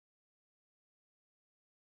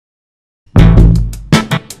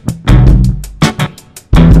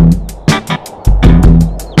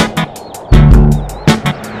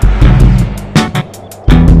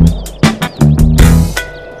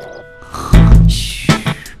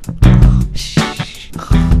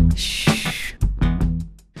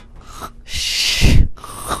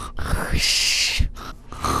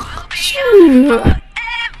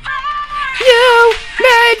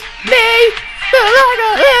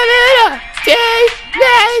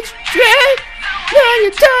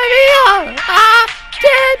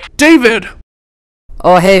David!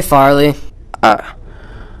 Oh, hey, Farley. I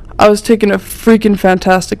was taking a freaking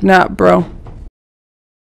fantastic nap, bro.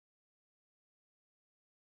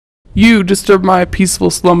 You disturbed my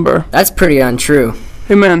peaceful slumber. That's pretty untrue.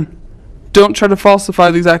 Hey man, don't try to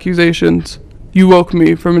falsify these accusations. You woke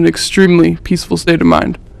me from an extremely peaceful state of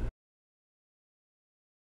mind.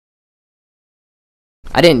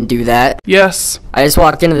 I didn't do that. Yes. I just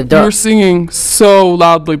walked into the You door. were singing so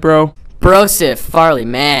loudly, bro. Brosif, Farley,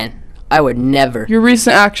 man. I would never. Your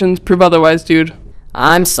recent actions prove otherwise, dude.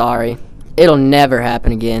 I'm sorry. It'll never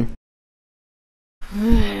happen again.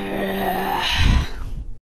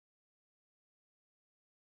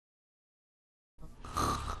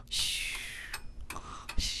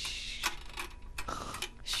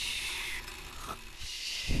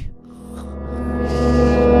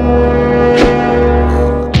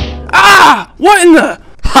 Ah! What in the...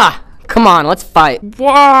 Ha! Come on, let's fight.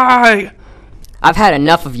 Why? I've had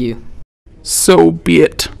enough of you. So be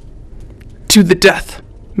it. To the death,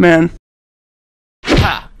 man.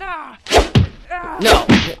 Ha! No!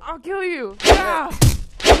 I'll kill you.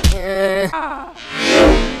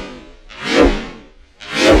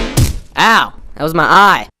 Ow! That was my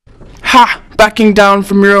eye. Ha! Backing down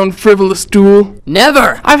from your own frivolous duel.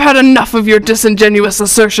 Never! I've had enough of your disingenuous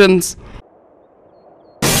assertions.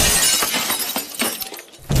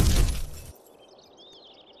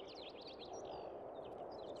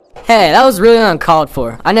 Hey, that was really uncalled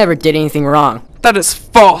for. I never did anything wrong. That is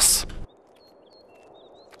false.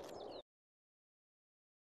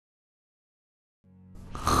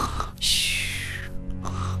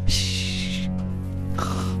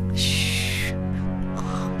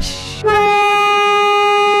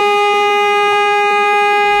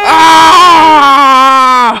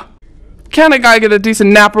 Ah! Can't a guy get a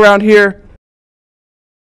decent nap around here?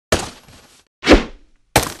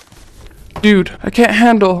 Dude, I can't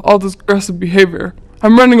handle all this aggressive behavior.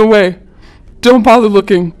 I'm running away. Don't bother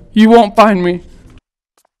looking. You won't find me.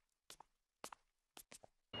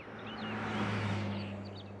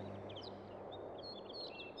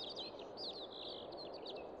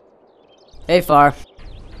 Hey, Far.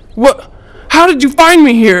 What? How did you find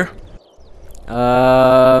me here?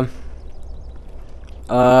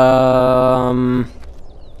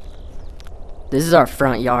 This is our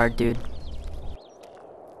front yard, dude.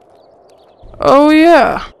 Oh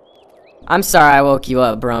yeah. I'm sorry I woke you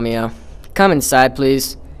up, Romeo. Come inside,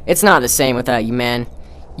 please. It's not the same without you, man.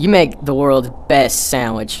 You make the world's best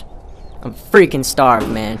sandwich. I'm freaking starved,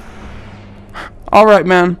 man. Alright,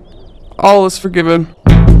 man. All is forgiven.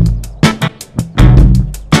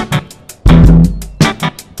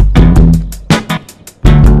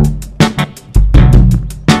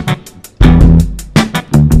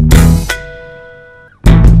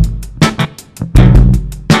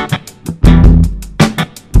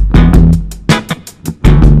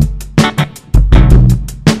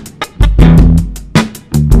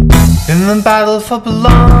 In the battle for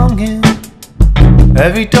belonging,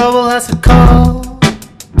 every door has a call.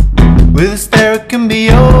 With a stair it can be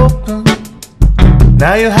open.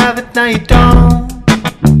 Now you have it, now you don't.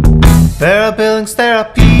 There are buildings, there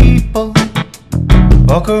are people.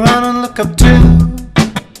 Walk around and look up to.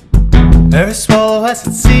 Every swallow has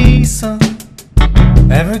its season.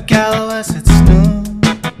 Every gallow has its noon.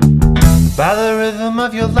 By the rhythm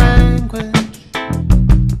of your language,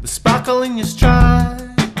 the sparkle in your stride.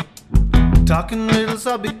 Talking riddles,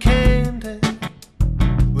 I'll be candid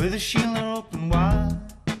with a shield open wide.